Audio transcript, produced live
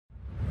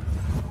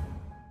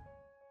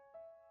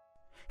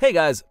Hey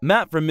guys,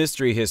 Matt from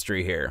Mystery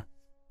History here.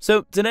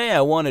 So today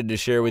I wanted to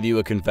share with you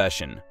a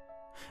confession.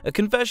 A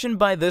confession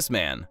by this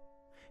man.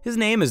 His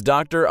name is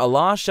Dr.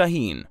 Allah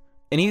Shaheen,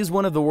 and he is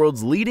one of the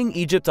world's leading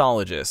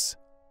Egyptologists.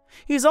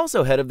 He's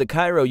also head of the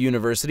Cairo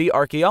University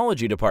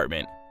Archaeology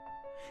Department.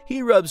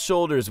 He rubs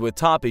shoulders with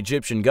top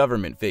Egyptian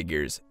government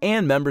figures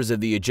and members of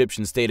the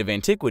Egyptian state of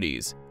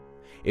antiquities.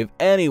 If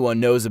anyone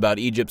knows about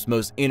Egypt's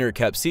most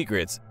inner-kept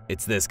secrets,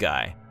 it's this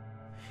guy.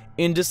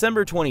 In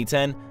December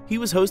 2010, he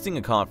was hosting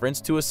a conference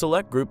to a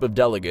select group of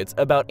delegates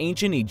about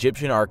ancient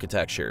Egyptian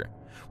architecture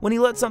when he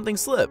let something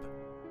slip.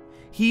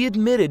 He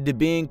admitted to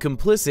being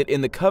complicit in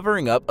the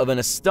covering up of an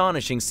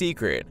astonishing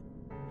secret.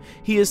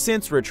 He has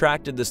since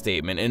retracted the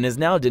statement and is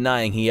now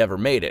denying he ever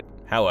made it.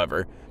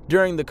 However,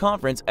 during the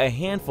conference, a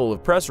handful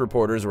of press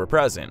reporters were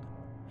present.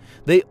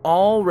 They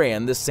all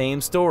ran the same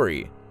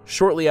story,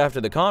 shortly after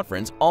the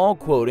conference, all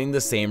quoting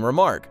the same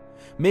remark,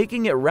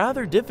 making it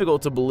rather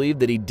difficult to believe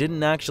that he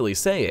didn't actually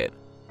say it.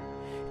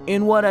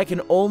 In what I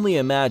can only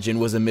imagine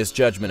was a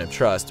misjudgment of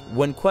trust,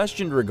 when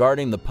questioned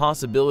regarding the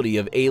possibility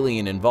of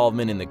alien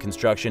involvement in the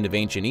construction of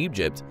ancient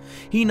Egypt,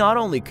 he not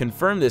only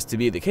confirmed this to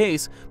be the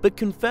case, but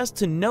confessed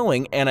to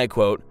knowing, and I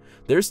quote,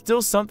 "There's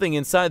still something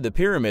inside the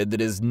pyramid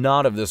that is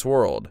not of this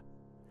world."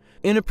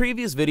 In a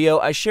previous video,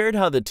 I shared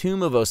how the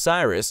tomb of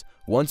Osiris,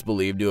 once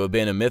believed to have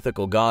been a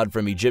mythical god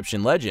from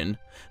Egyptian legend,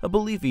 a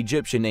belief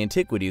Egyptian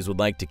antiquities would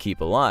like to keep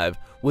alive,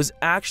 was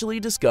actually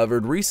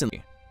discovered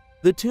recently.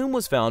 The tomb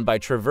was found by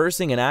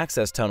traversing an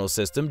access tunnel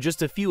system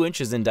just a few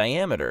inches in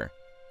diameter.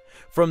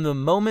 From the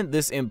moment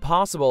this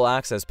impossible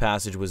access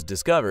passage was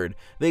discovered,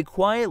 they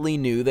quietly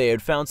knew they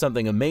had found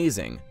something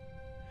amazing.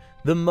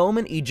 The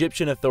moment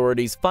Egyptian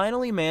authorities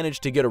finally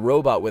managed to get a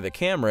robot with a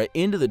camera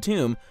into the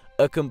tomb,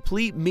 a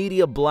complete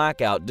media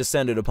blackout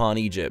descended upon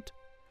Egypt.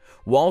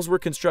 Walls were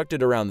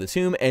constructed around the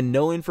tomb and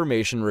no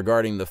information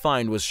regarding the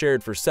find was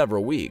shared for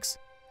several weeks.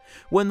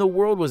 When the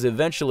world was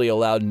eventually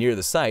allowed near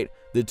the site,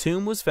 the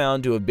tomb was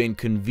found to have been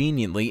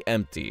conveniently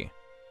empty.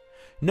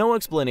 No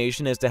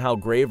explanation as to how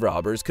grave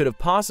robbers could have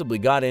possibly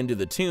got into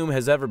the tomb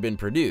has ever been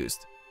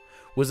produced.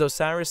 Was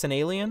Osiris an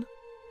alien?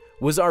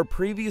 Was our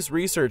previous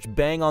research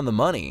bang on the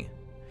money?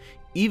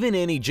 Even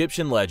in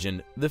Egyptian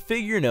legend, the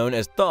figure known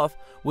as Thoth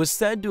was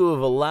said to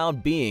have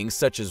allowed beings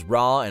such as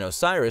Ra and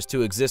Osiris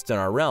to exist in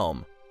our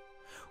realm.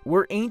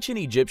 Were ancient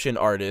Egyptian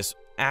artists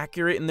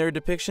accurate in their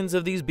depictions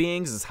of these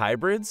beings as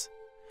hybrids?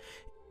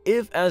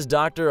 If, as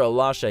Dr.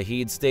 Allah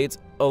Shaheen states,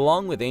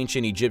 along with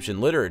ancient Egyptian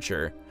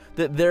literature,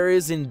 that there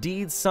is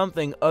indeed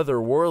something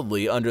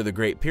otherworldly under the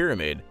Great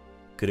Pyramid,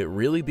 could it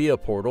really be a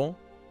portal?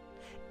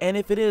 And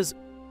if it is,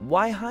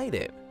 why hide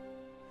it?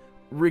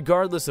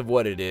 Regardless of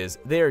what it is,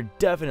 they are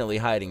definitely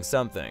hiding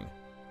something.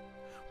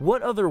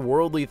 What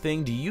otherworldly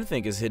thing do you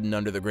think is hidden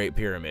under the Great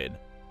Pyramid?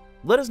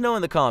 Let us know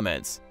in the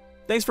comments.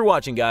 Thanks for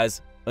watching,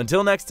 guys.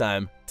 Until next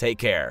time, take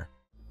care.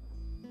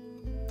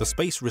 The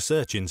Space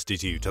Research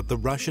Institute at the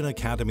Russian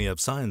Academy of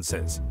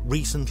Sciences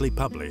recently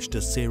published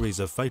a series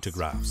of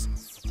photographs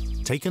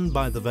taken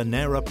by the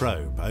Venera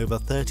probe over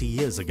 30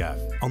 years ago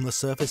on the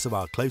surface of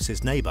our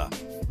closest neighbor,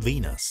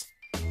 Venus.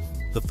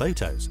 The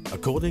photos,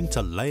 according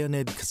to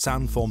Leonid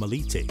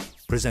Ksanformality,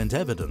 present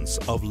evidence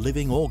of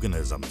living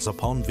organisms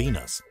upon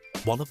Venus,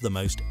 one of the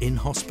most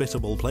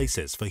inhospitable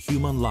places for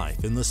human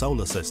life in the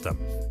solar system.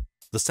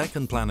 The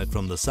second planet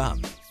from the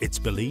Sun, it's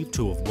believed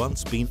to have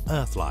once been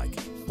Earth-like,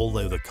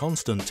 although the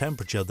constant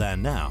temperature there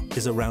now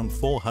is around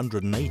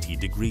 480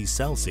 degrees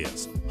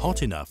Celsius,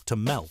 hot enough to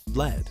melt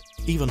lead,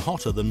 even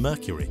hotter than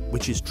Mercury,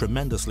 which is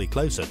tremendously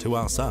closer to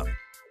our Sun.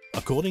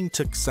 According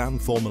to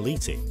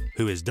Ksanformality,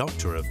 who is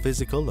Doctor of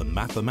Physical and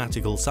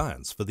Mathematical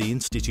Science for the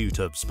Institute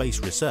of Space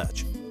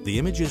Research, the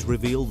images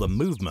reveal the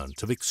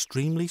movement of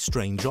extremely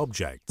strange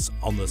objects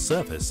on the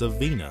surface of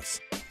Venus.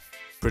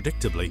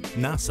 Predictably,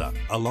 NASA,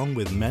 along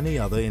with many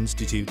other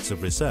institutes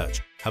of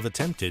research, have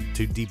attempted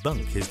to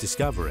debunk his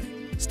discovery,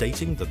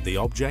 stating that the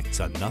objects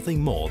are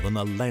nothing more than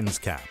a lens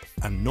cap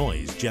and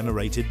noise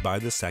generated by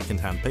the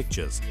second-hand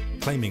pictures,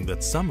 claiming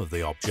that some of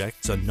the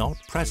objects are not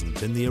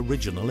present in the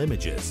original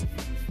images.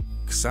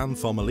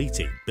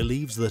 Ksanformality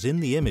believes that in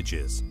the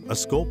images, a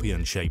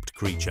scorpion-shaped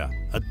creature,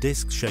 a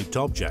disc-shaped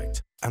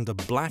object, and a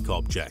black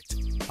object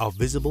are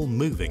visible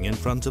moving in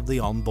front of the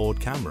onboard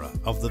camera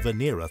of the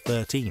Venera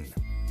 13.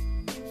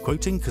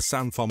 Quoting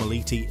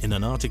Ksanformality in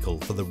an article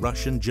for the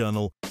Russian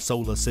journal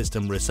Solar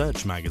System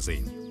Research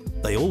magazine,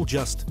 they all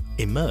just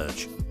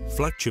emerge,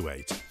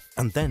 fluctuate,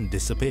 and then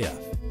disappear.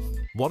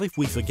 What if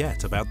we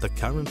forget about the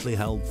currently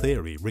held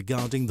theory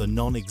regarding the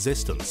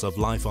non-existence of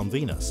life on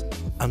Venus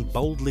and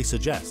boldly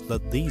suggest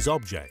that these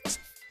objects,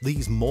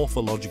 these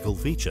morphological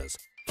features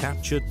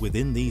captured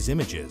within these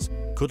images,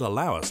 could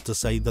allow us to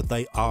say that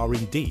they are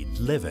indeed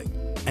living?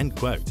 End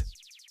quote.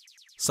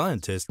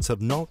 Scientists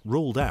have not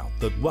ruled out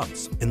that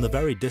once, in the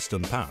very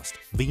distant past,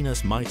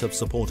 Venus might have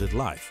supported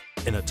life,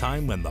 in a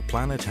time when the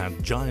planet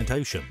had giant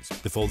oceans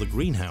before the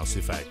greenhouse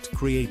effect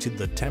created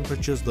the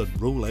temperatures that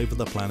rule over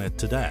the planet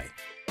today.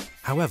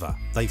 However,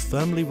 they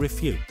firmly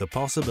refute the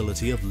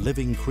possibility of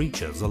living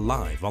creatures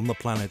alive on the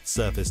planet's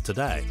surface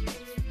today.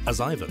 As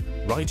Ivan,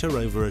 writer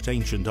over at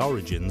Ancient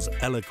Origins,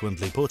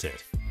 eloquently put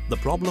it, the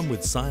problem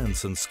with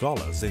science and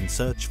scholars in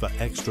search for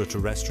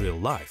extraterrestrial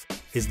life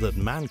is that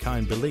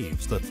mankind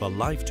believes that for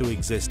life to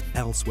exist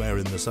elsewhere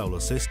in the solar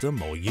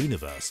system or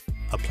universe,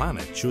 a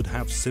planet should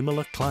have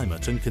similar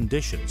climate and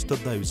conditions to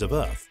those of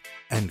Earth.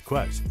 End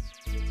quote.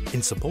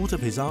 In support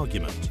of his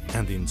argument,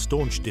 and in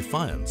staunch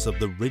defiance of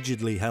the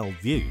rigidly held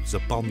views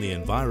upon the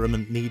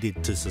environment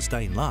needed to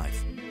sustain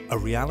life, a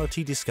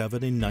reality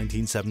discovered in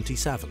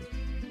 1977.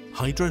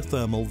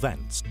 Hydrothermal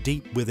vents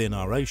deep within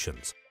our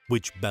oceans,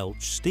 which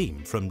belch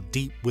steam from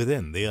deep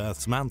within the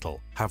Earth's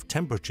mantle, have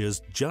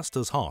temperatures just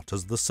as hot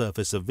as the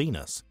surface of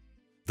Venus.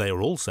 They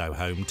are also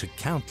home to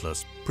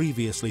countless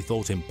previously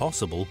thought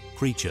impossible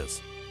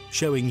creatures,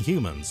 showing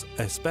humans,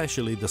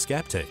 especially the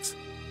skeptics,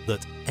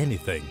 that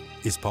anything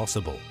is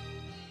possible.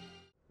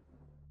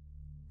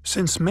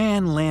 Since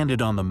man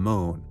landed on the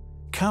moon,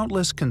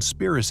 countless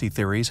conspiracy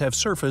theories have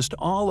surfaced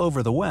all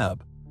over the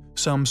web,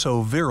 some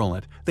so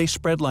virulent they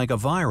spread like a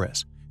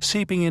virus,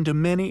 seeping into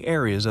many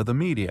areas of the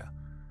media.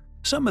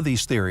 Some of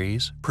these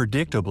theories,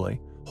 predictably,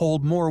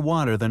 hold more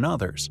water than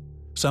others.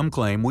 Some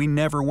claim we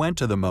never went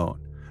to the moon,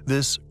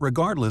 this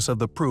regardless of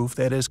the proof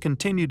that has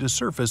continued to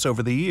surface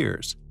over the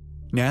years.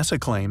 NASA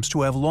claims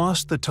to have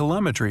lost the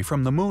telemetry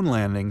from the moon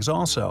landings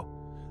also.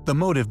 The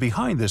motive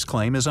behind this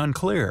claim is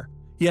unclear,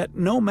 yet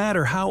no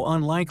matter how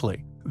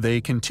unlikely,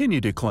 they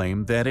continue to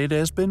claim that it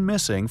has been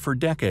missing for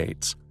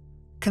decades.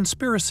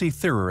 Conspiracy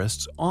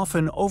theorists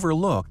often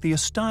overlook the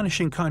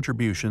astonishing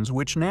contributions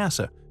which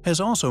NASA has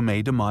also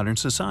made to modern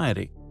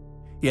society.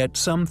 Yet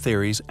some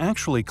theories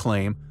actually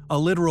claim a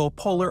literal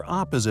polar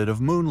opposite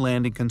of moon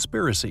landing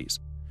conspiracies.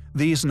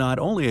 These not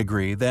only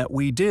agree that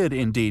we did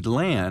indeed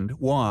land,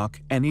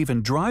 walk, and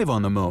even drive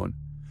on the moon,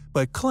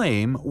 but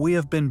claim we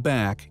have been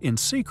back in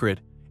secret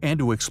and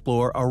to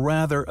explore a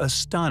rather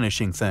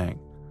astonishing thing.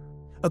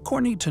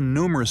 According to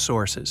numerous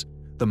sources,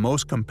 the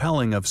most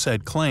compelling of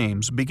said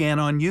claims began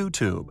on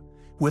YouTube,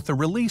 with the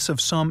release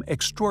of some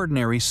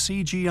extraordinary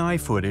CGI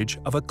footage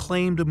of a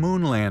claimed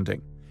moon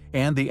landing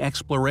and the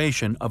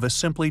exploration of a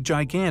simply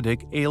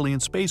gigantic alien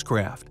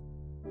spacecraft.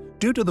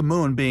 Due to the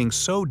moon being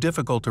so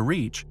difficult to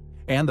reach,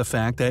 and the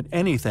fact that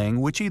anything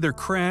which either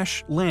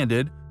crashed,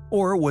 landed,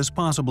 or was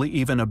possibly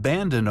even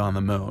abandoned on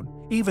the moon,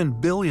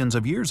 even billions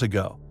of years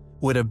ago,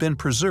 would have been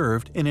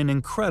preserved in an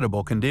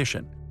incredible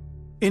condition.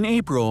 In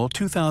April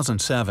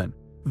 2007,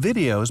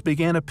 videos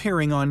began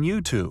appearing on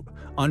YouTube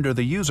under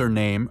the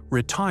username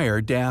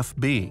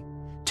RetireDAFB,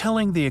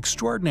 telling the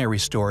extraordinary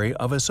story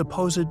of a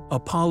supposed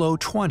Apollo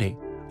 20,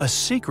 a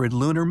secret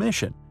lunar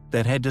mission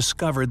that had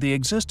discovered the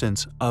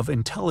existence of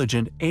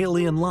intelligent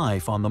alien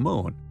life on the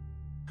moon.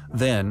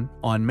 Then,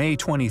 on May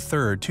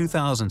 23,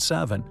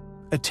 2007,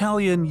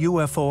 Italian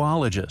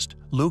UFOologist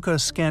Luca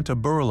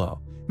Scantaburlo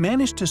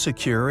managed to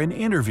secure an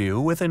interview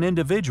with an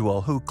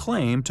individual who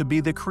claimed to be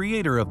the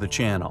creator of the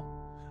channel,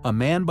 a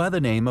man by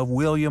the name of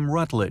William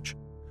Rutledge,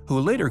 who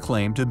later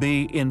claimed to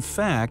be, in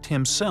fact,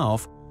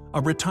 himself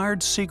a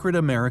retired secret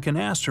American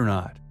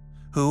astronaut,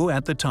 who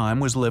at the time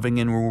was living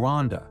in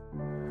Rwanda.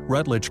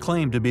 Rutledge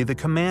claimed to be the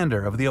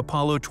commander of the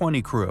Apollo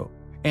 20 crew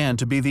and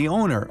to be the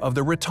owner of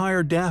the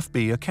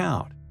RetireDAFB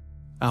account.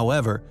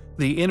 However,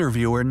 the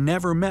interviewer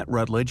never met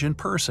Rutledge in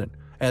person,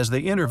 as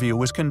the interview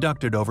was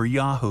conducted over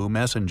Yahoo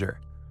Messenger.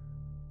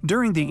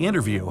 During the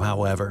interview,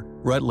 however,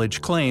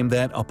 Rutledge claimed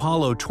that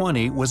Apollo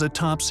 20 was a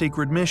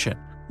top-secret mission,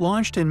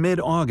 launched in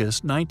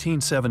mid-August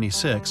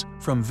 1976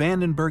 from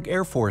Vandenberg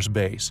Air Force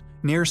Base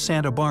near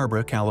Santa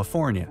Barbara,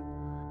 California.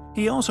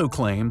 He also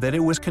claimed that it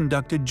was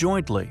conducted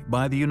jointly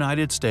by the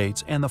United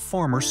States and the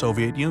former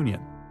Soviet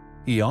Union.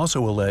 He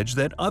also alleged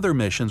that other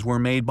missions were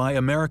made by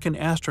American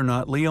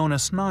astronaut Leona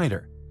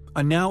Snyder,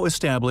 a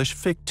now-established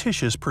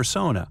fictitious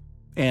persona,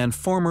 and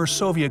former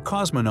Soviet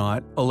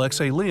cosmonaut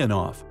Alexei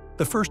Leonov,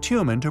 the first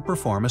human to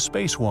perform a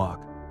spacewalk.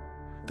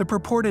 The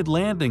purported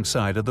landing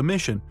site of the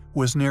mission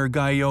was near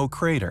Guyot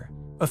Crater,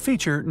 a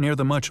feature near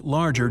the much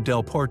larger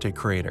Del Porte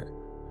crater.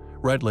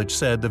 Rutledge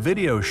said the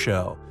videos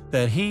show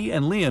that he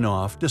and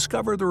Leonov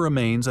discovered the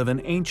remains of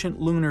an ancient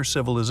lunar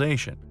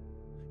civilization.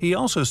 He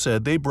also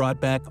said they brought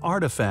back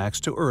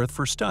artifacts to Earth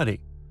for study,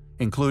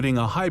 including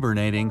a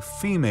hibernating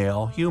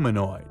female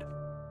humanoid.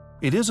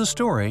 It is a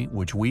story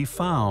which we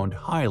found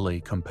highly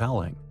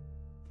compelling.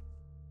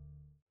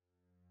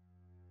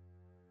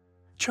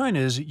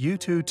 China's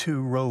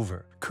Yutu-2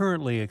 rover,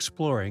 currently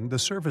exploring the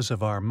surface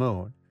of our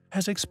moon,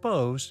 has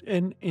exposed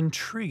an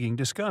intriguing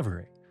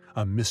discovery,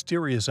 a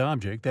mysterious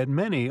object that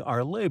many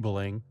are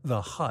labeling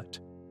the Hut.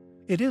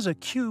 It is a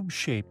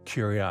cube-shaped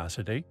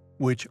curiosity,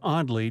 which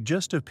oddly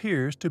just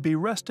appears to be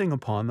resting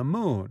upon the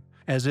moon,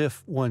 as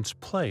if once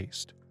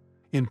placed.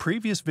 In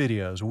previous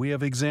videos, we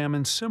have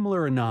examined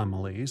similar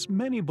anomalies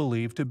many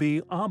believe to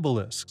be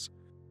obelisks.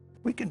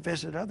 We can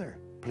visit other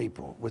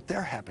people with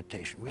their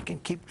habitation. We can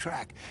keep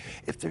track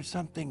if there's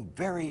something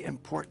very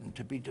important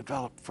to be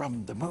developed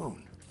from the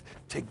moon.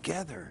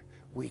 Together,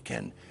 we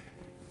can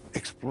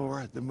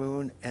explore the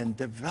moon and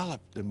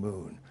develop the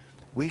moon.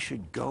 We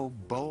should go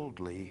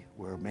boldly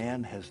where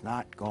man has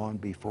not gone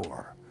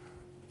before.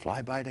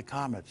 Fly by the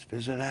comets,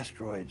 visit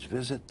asteroids,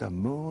 visit the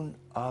moon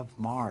of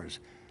Mars.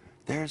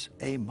 There's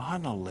a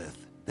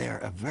monolith there,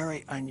 a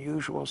very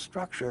unusual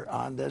structure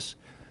on this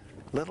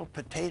little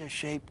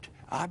potato-shaped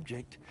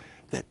object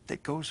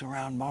that goes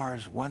around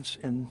Mars once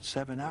in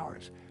 7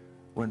 hours.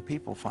 When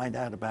people find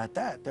out about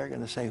that, they're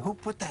going to say, who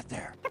put that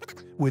there?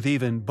 With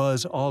even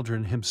Buzz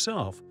Aldrin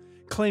himself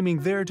claiming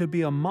there to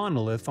be a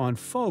monolith on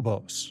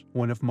Phobos,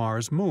 one of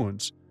Mars'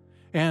 moons.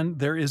 And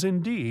there is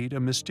indeed a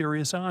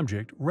mysterious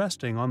object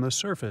resting on the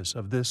surface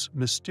of this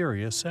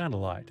mysterious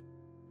satellite.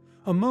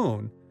 A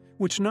moon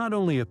which not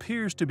only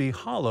appears to be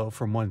hollow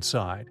from one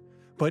side,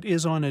 but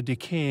is on a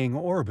decaying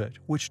orbit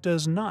which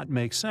does not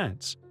make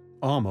sense,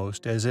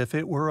 almost as if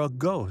it were a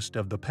ghost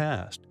of the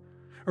past.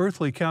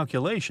 Earthly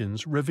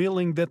calculations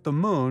revealing that the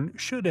moon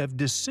should have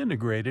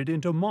disintegrated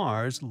into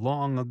Mars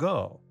long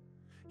ago.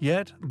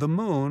 Yet the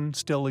moon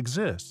still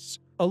exists,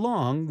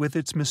 along with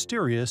its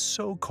mysterious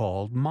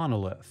so-called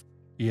monolith.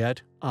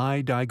 Yet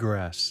I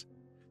digress.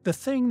 The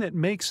thing that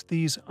makes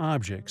these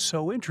objects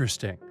so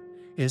interesting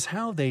is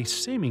how they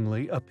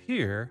seemingly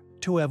appear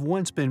to have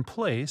once been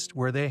placed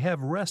where they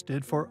have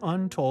rested for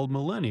untold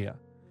millennia.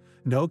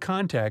 No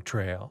contact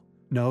trail,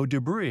 no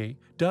debris,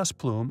 dust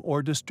plume,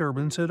 or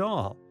disturbance at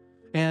all.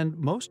 And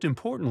most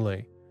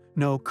importantly,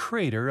 no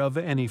crater of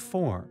any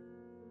form.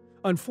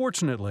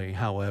 Unfortunately,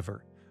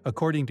 however,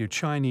 according to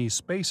Chinese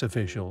space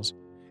officials,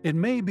 it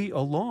may be a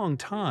long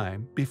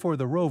time before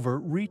the rover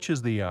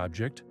reaches the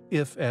object,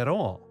 if at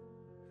all.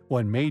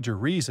 One major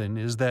reason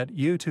is that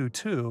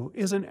U-22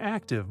 isn't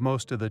active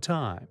most of the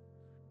time.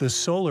 The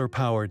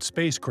solar-powered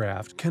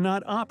spacecraft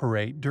cannot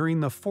operate during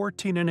the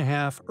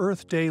 14.5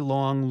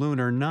 Earth-day-long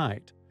lunar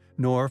night,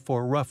 nor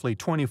for roughly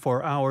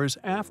 24 hours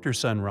after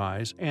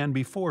sunrise and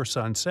before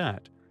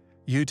sunset.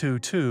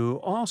 U-22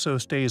 also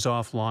stays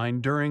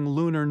offline during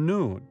lunar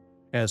noon,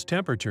 as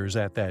temperatures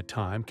at that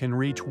time can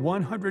reach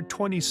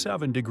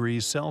 127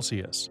 degrees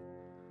Celsius.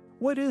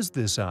 What is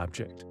this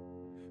object?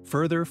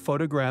 Further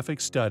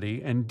photographic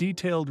study and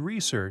detailed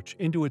research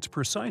into its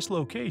precise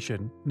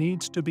location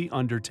needs to be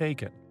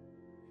undertaken.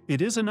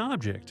 It is an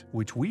object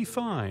which we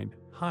find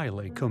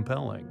highly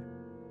compelling.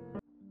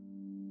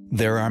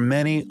 There are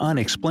many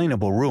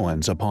unexplainable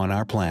ruins upon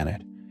our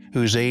planet,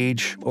 whose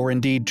age, or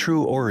indeed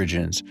true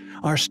origins,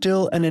 are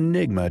still an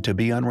enigma to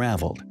be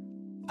unraveled.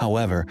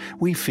 However,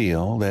 we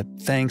feel that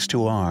thanks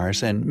to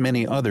ours and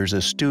many others'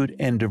 astute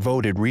and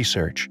devoted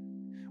research,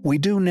 we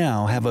do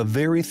now have a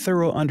very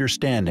thorough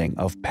understanding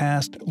of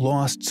past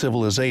lost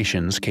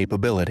civilizations'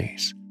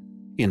 capabilities.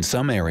 In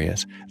some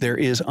areas, there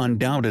is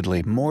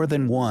undoubtedly more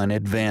than one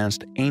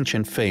advanced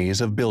ancient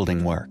phase of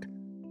building work.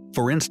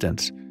 For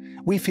instance,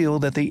 we feel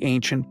that the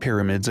ancient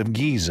pyramids of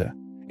Giza,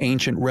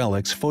 ancient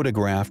relics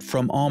photographed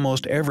from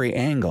almost every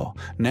angle,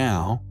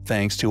 now,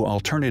 thanks to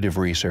alternative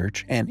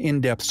research and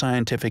in-depth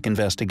scientific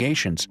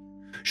investigations,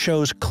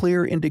 shows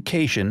clear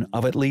indication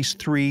of at least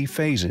 3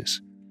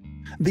 phases.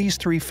 These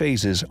 3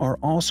 phases are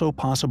also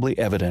possibly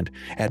evident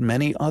at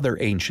many other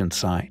ancient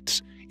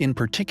sites, in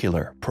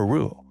particular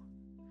Peru.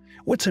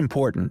 What's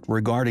important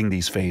regarding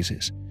these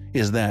phases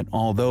is that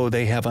although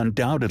they have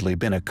undoubtedly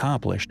been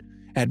accomplished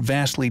at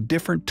vastly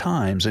different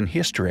times in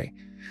history,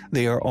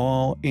 they are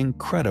all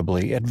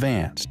incredibly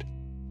advanced.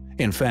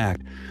 In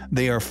fact,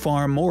 they are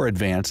far more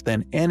advanced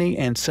than any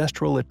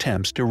ancestral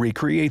attempts to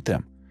recreate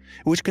them,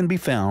 which can be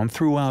found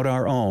throughout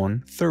our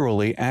own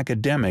thoroughly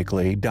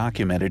academically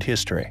documented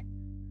history.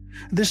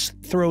 This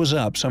throws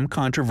up some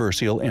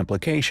controversial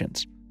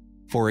implications.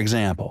 For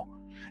example,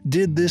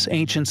 did this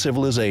ancient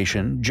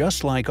civilization,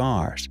 just like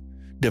ours,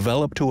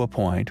 develop to a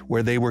point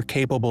where they were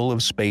capable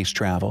of space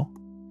travel?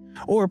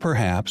 Or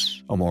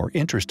perhaps, a more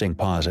interesting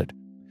posit,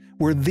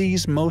 were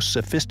these most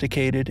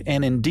sophisticated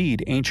and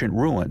indeed ancient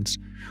ruins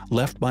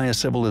left by a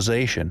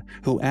civilization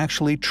who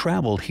actually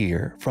traveled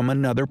here from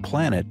another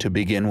planet to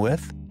begin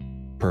with?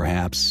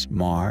 Perhaps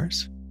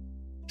Mars?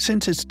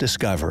 Since its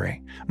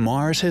discovery,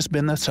 Mars has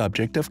been the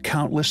subject of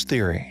countless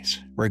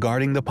theories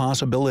regarding the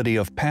possibility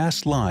of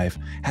past life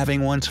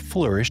having once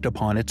flourished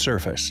upon its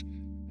surface.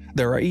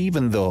 There are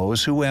even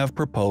those who have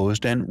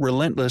proposed and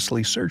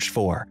relentlessly searched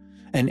for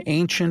an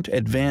ancient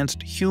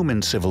advanced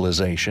human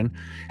civilization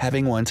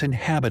having once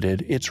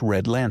inhabited its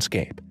red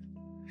landscape.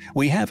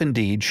 We have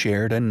indeed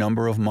shared a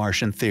number of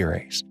Martian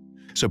theories,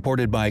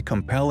 supported by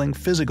compelling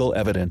physical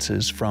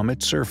evidences from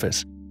its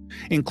surface,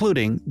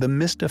 including the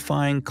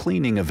mystifying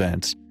cleaning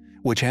events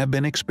which have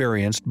been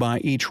experienced by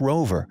each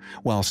rover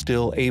while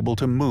still able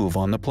to move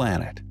on the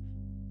planet.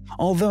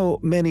 Although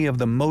many of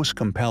the most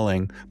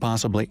compelling,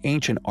 possibly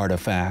ancient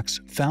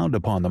artifacts found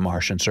upon the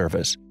Martian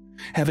surface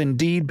have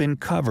indeed been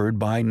covered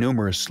by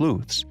numerous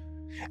sleuths,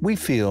 we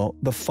feel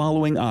the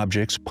following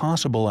object's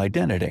possible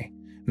identity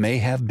may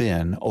have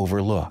been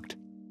overlooked.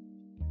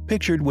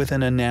 Pictured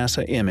within a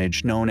NASA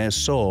image known as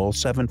Sol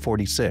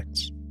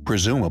 746,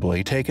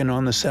 presumably taken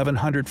on the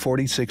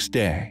 746th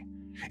day,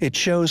 it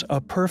shows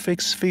a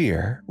perfect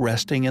sphere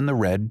resting in the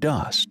red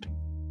dust.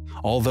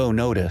 Although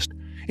noticed,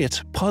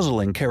 its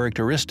puzzling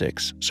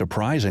characteristics,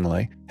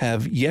 surprisingly,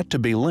 have yet to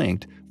be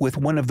linked with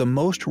one of the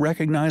most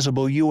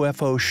recognizable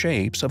UFO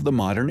shapes of the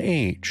modern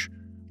age,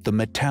 the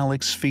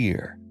metallic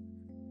sphere.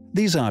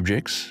 These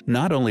objects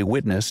not only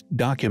witnessed,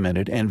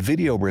 documented, and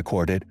video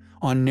recorded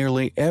on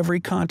nearly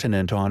every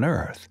continent on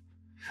Earth,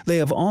 they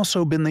have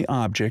also been the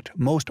object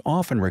most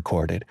often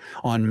recorded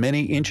on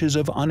many inches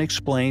of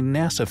unexplained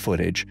NASA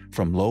footage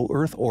from low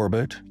Earth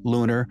orbit,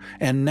 lunar,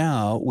 and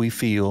now, we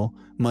feel,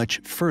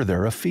 much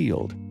further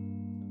afield.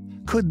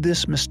 Could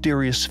this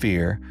mysterious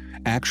sphere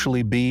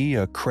actually be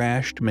a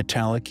crashed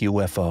metallic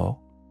UFO?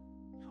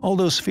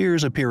 Although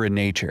spheres appear in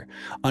nature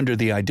under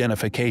the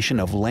identification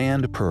of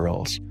land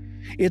pearls,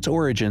 its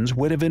origins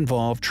would have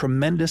involved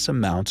tremendous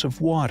amounts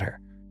of water,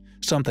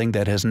 something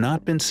that has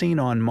not been seen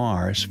on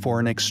Mars for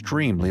an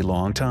extremely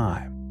long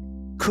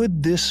time.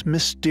 Could this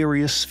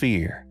mysterious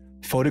sphere,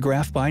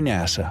 photographed by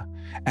NASA,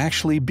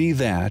 actually be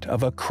that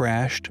of a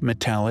crashed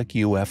metallic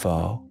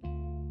UFO?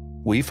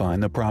 We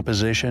find the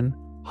proposition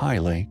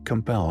highly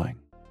compelling.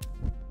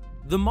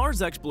 The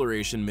Mars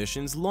exploration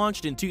missions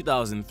launched in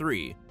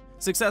 2003,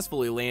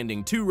 successfully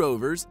landing 2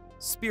 rovers,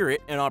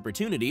 Spirit and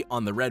Opportunity,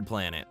 on the Red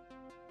Planet.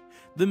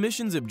 The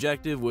mission's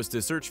objective was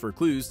to search for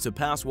clues to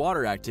past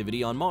water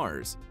activity on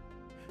Mars.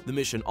 The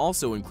mission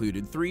also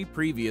included 3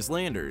 previous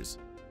landers,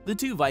 the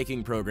 2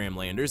 Viking program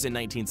landers in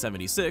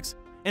 1976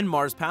 and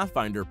Mars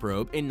Pathfinder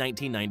probe in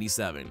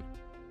 1997.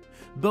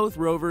 Both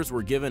rovers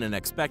were given an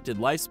expected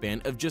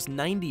lifespan of just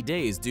 90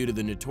 days due to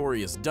the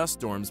notorious dust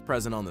storms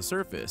present on the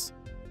surface.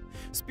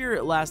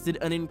 Spirit lasted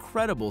an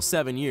incredible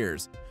 7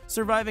 years,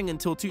 surviving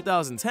until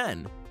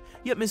 2010,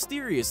 yet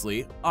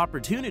mysteriously,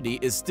 Opportunity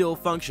is still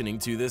functioning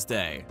to this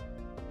day.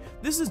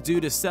 This is due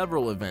to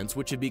several events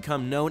which have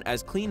become known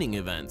as cleaning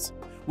events,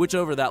 which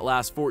over that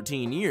last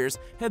 14 years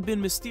have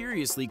been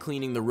mysteriously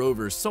cleaning the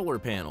rover's solar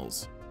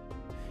panels.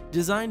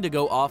 Designed to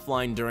go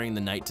offline during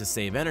the night to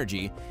save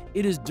energy,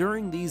 it is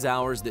during these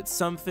hours that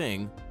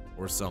something,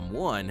 or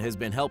someone, has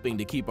been helping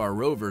to keep our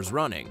rovers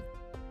running.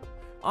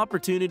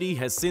 Opportunity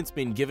has since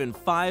been given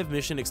 5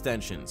 mission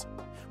extensions,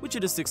 which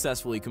it has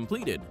successfully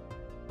completed.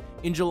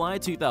 In July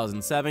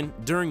 2007,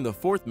 during the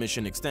 4th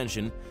mission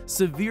extension,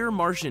 severe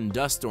Martian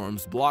dust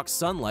storms blocked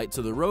sunlight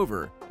to the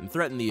rover and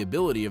threatened the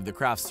ability of the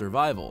craft's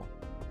survival.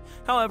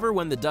 However,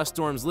 when the dust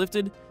storms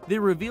lifted, they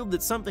revealed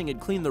that something had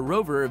cleaned the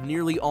rover of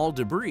nearly all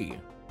debris.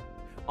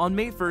 On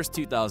May 1,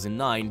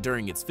 2009,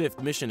 during its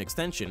 5th mission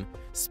extension,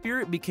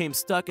 Spirit became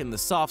stuck in the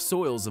soft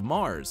soils of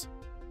Mars.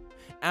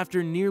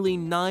 After nearly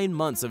 9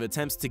 months of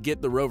attempts to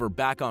get the rover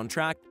back on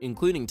track,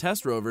 including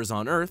test rovers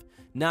on Earth,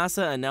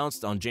 NASA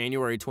announced on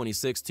January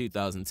 26,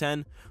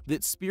 2010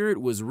 that Spirit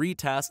was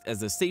retasked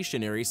as a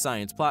stationary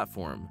science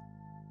platform.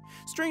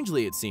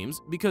 Strangely, it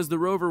seems, because the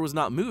rover was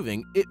not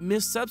moving, it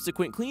missed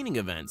subsequent cleaning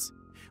events,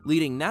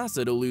 leading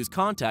NASA to lose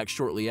contact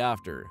shortly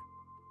after.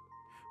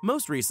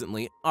 Most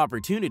recently,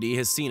 Opportunity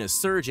has seen a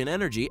surge in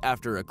energy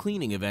after a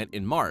cleaning event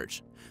in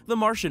March, the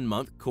Martian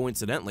month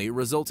coincidentally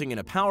resulting in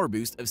a power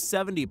boost of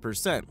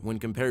 70% when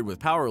compared with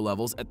power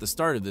levels at the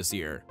start of this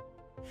year.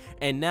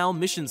 And now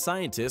mission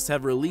scientists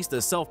have released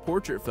a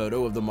self-portrait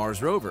photo of the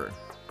Mars rover.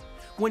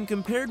 When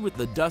compared with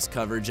the dust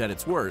coverage at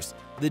its worst,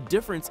 the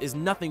difference is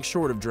nothing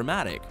short of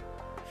dramatic.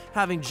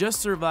 Having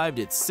just survived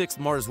its 6th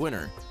Mars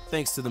winter,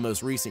 thanks to the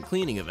most recent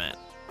cleaning event,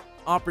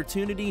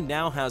 Opportunity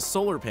now has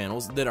solar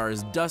panels that are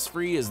as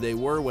dust-free as they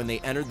were when they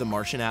entered the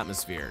Martian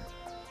atmosphere.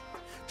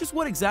 Just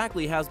what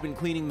exactly has been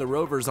cleaning the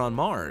rovers on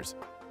Mars?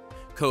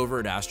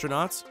 Covert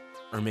astronauts?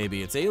 Or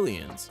maybe it's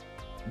aliens?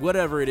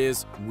 Whatever it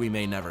is, we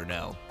may never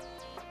know.